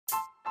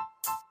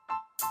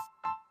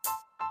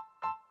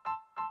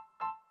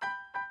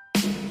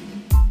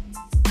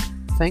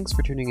Thanks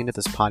for tuning into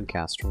this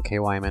podcast from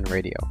KYMN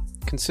Radio.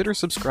 Consider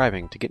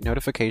subscribing to get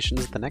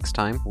notifications the next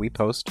time we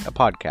post a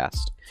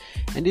podcast.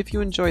 And if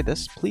you enjoy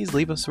this, please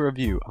leave us a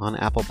review on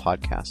Apple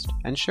Podcast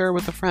and share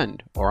with a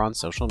friend or on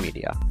social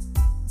media.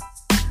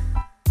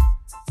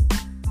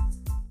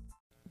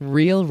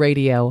 Real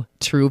Radio,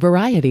 true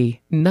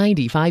variety,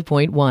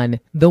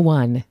 95.1, The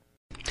One.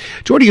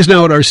 Joining us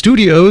now at our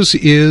studios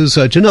is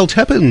Jenelle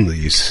Teppen,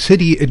 the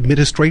city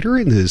administrator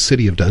in the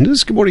city of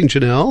Dundas. Good morning,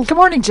 Jenelle. Good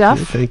morning, Jeff.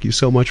 Thank you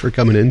so much for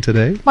coming in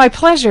today. My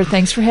pleasure.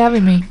 Thanks for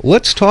having me.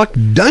 Let's talk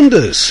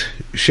Dundas,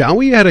 shall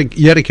we? You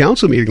had a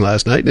council meeting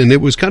last night, and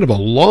it was kind of a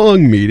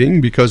long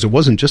meeting because it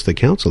wasn't just the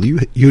council.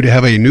 You'd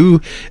have a new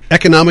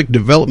economic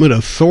development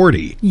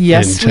authority.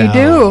 Yes, in we town.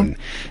 do.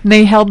 And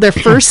they held their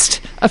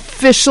first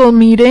official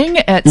meeting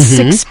at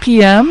 6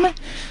 p.m.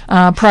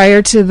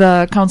 Prior to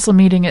the council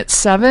meeting at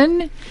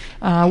 7,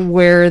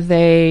 where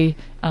they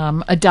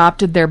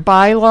adopted their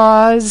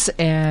bylaws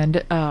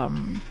and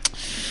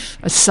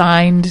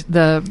assigned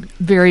the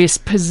various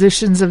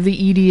positions of the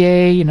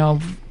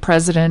EDA,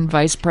 president,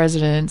 vice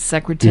president,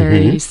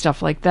 secretary,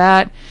 stuff like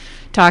that.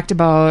 Talked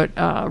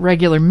about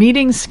regular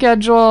meeting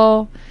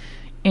schedule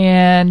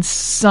and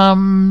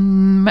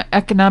some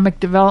economic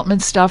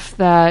development stuff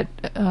that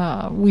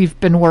we've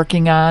been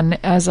working on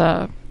as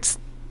a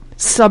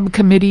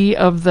subcommittee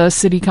of the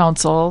city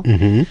council,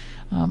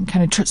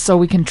 so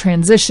we can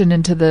transition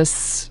into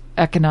this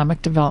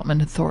economic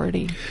development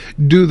authority.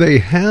 Do they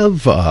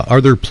have,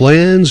 are there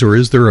plans or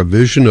is there a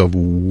vision of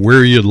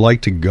where you'd like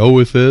to go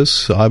with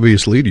this?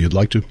 Obviously, you'd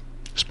like to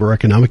spur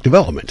economic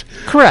development.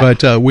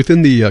 Correct. But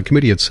within the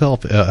committee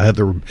itself, have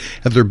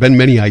there been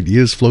many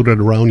ideas floated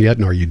around yet,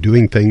 and are you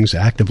doing things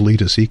actively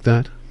to seek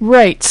that?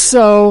 Right.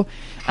 So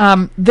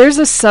there's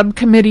a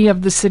subcommittee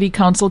of the city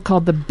council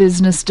called the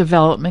Business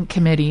Development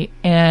Committee,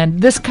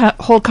 and this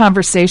whole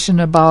conversation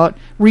about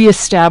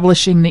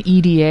reestablishing the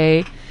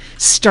EDA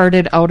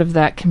started out of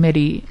that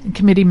committee.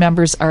 Committee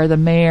members are the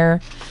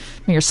Mayor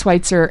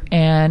Schweitzer,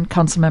 and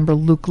Councilmember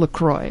Luke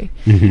LaCroix.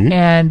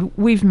 And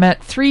we've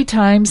met 3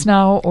 times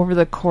now over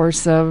the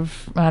course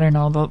of,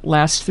 the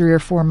last 3 or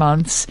 4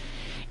 months,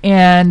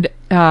 and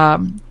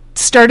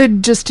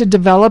started just to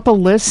develop a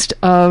list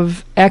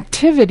of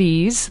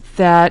activities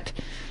that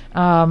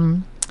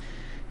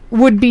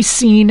would be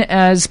seen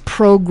as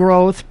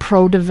pro-growth,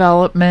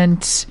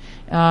 pro-development.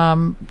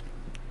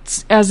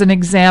 As an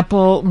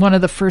example, one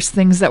of the first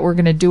things that we're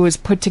going to do is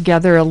put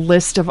together a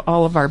list of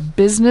all of our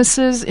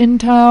businesses in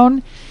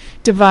town,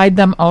 divide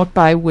them out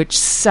by which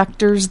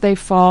sectors they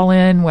fall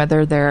in,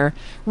 whether they're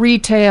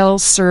retail,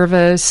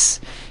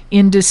 service,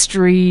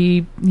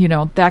 industry,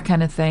 that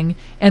kind of thing.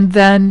 And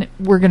then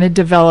we're going to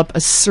develop a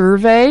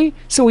survey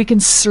so we can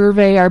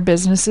survey our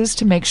businesses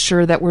to make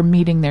sure that we're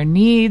meeting their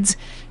needs.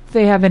 If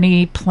they have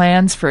any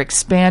plans for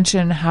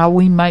expansion, how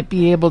we might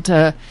be able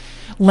to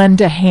lend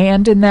a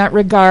hand in that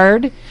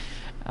regard.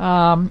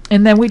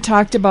 And then we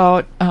talked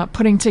about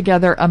putting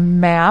together a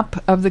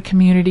map of the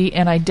community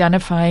and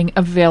identifying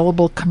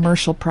available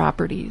commercial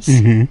properties.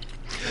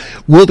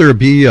 Will there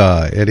be,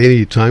 at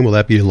any time, will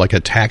that be like a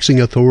taxing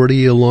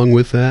authority along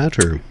with that?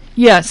 Or?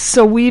 Yes,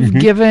 so we've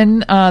given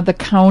the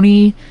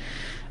county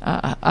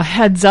a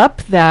heads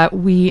up that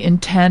we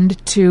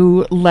intend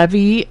to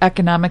levy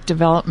economic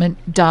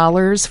development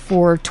dollars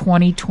for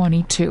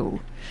 2022.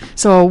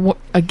 So,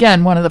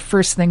 again, one of the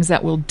first things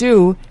that we'll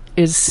do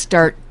is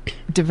start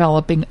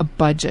developing a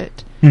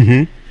budget.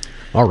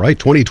 All right,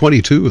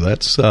 2022,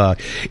 that's,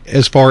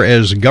 as far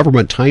as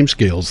government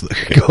timescales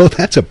go,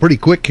 that's a pretty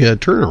quick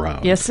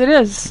turnaround. Yes, it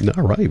is.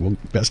 All right, well,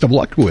 best of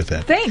luck with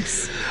that.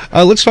 Thanks.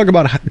 Let's talk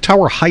about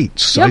Tower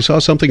Heights. Yep. I saw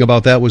something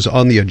about that was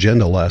on the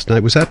agenda last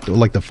night. Was that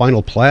like the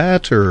final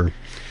plat or...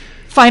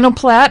 Final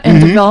plat and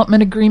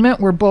development agreement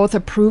were both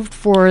approved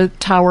for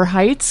Tower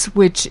Heights,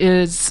 which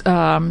is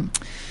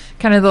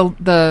kind of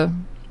the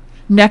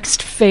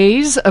next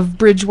phase of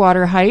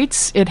Bridgewater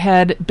Heights. It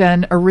had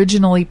been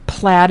originally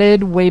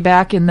platted way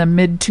back in the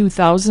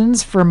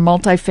mid-2000s for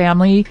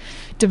multifamily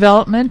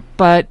development,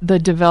 but the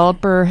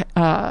developer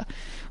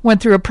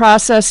went through a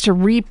process to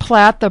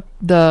replat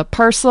the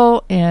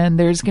parcel, and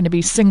there's going to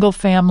be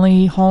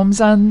single-family homes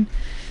on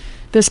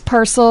this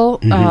parcel.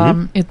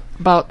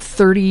 About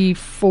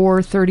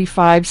 34,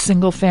 35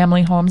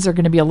 single-family homes are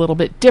going to be a little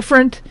bit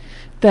different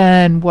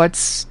than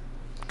what's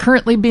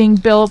currently being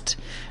built.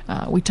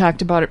 We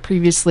talked about it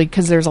previously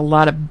because there's a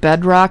lot of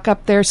bedrock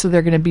up there, so there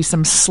are going to be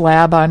some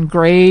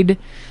slab-on-grade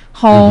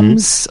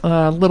homes,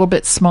 a little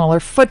bit smaller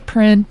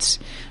footprint,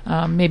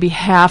 maybe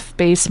half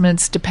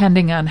basements,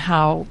 depending on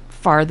how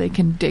far they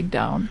can dig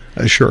down.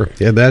 Sure.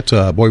 Yeah,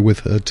 that,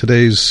 with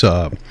today's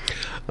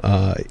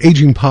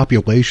aging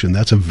population,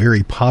 that's a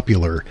very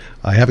popular,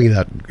 having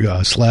that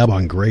slab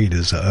on grade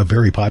is a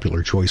very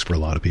popular choice for a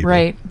lot of people.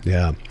 Right.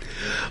 Yeah.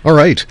 All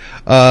right.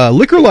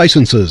 Liquor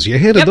licenses, you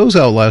handed those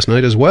out last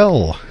night as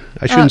well.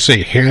 I shouldn't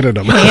say handed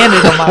them out.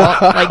 Handed them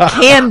out like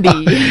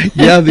candy.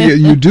 Yeah,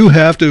 you do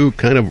have to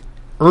kind of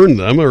earn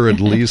them, or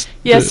at least...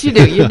 Yes, you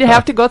do. You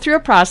have to go through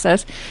a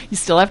process. You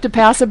still have to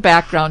pass a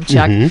background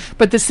check.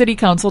 But the city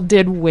council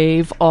did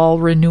waive all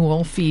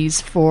renewal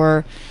fees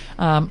for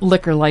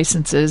liquor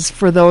licenses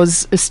for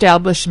those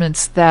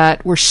establishments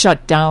that were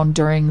shut down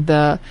during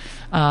the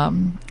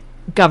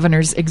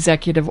governor's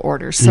executive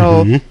order.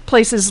 So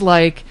places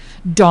like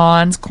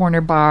Dawn's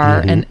Corner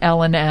Bar and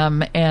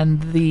L&M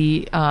and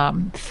the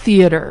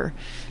theater.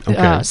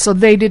 Okay. So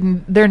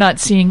they're not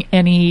seeing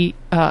any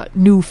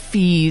new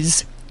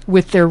fees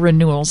with their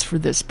renewals for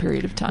this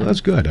period of time. Well,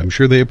 that's good. I'm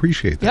sure they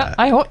appreciate that. Yeah,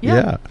 I hope.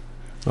 Yeah.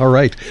 All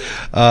right.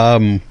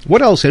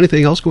 What else?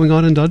 Anything else going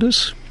on in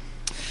Dundas?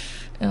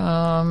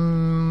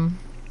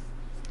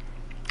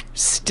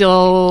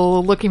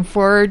 Still looking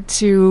forward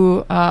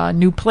to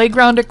new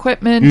playground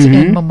equipment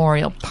in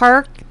Memorial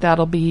Park.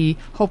 That'll be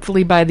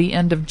hopefully by the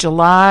end of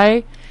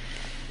July.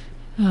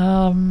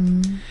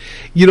 One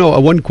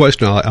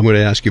question I'm going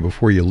to ask you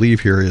before you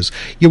leave here is,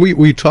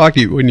 we talked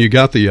when you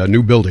got the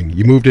new building.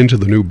 You moved into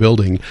the new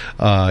building.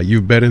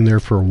 You've been in there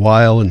for a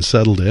while and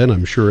settled in.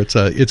 I'm sure is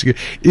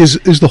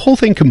the whole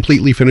thing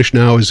completely finished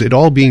now? Is it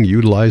all being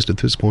utilized at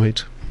this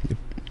point?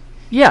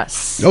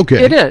 Yes,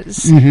 okay. It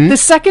is. The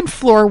second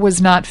floor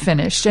was not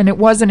finished, and it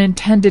wasn't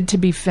intended to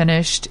be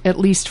finished, at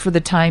least for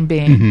the time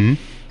being.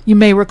 You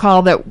may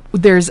recall that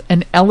there's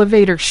an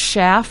elevator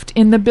shaft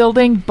in the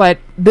building, but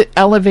the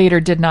elevator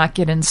did not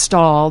get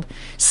installed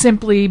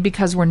simply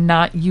because we're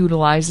not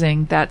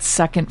utilizing that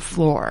second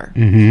floor.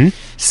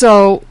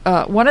 So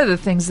one of the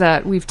things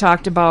that we've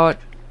talked about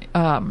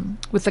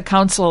with the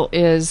council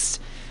is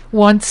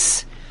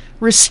once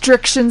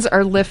restrictions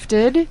are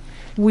lifted,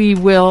 we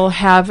will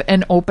have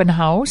an open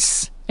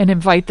house and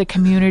invite the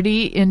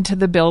community into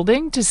the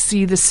building to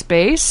see the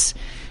space.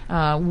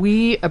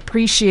 We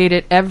appreciate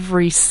it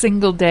every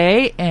single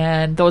day,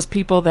 and those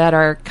people that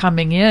are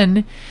coming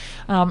in,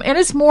 and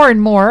it's more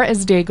and more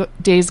as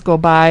days go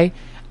by,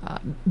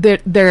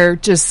 they're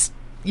just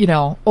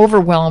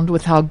overwhelmed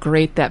with how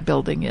great that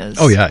building is.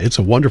 Oh yeah, it's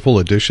a wonderful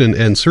addition,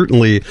 and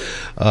certainly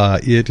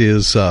it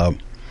is an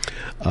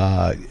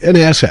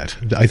asset,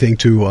 I think,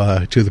 to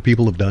the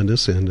people of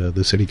Dundas and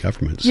the city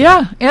government.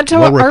 So and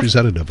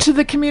to to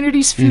the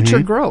community's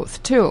future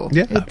growth too.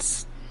 Yeah.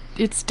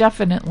 It's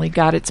definitely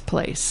got its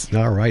place.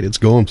 All right, it's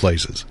going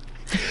places.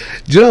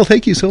 Jenelle,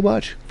 thank you so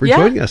much for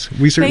joining us.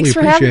 We certainly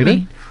appreciate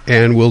it.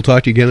 And we'll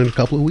talk to you again in a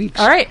couple of weeks.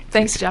 All right.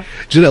 Thanks, Jeff.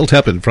 Jenelle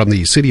Teppen from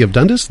the City of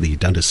Dundas, the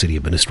Dundas City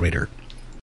Administrator.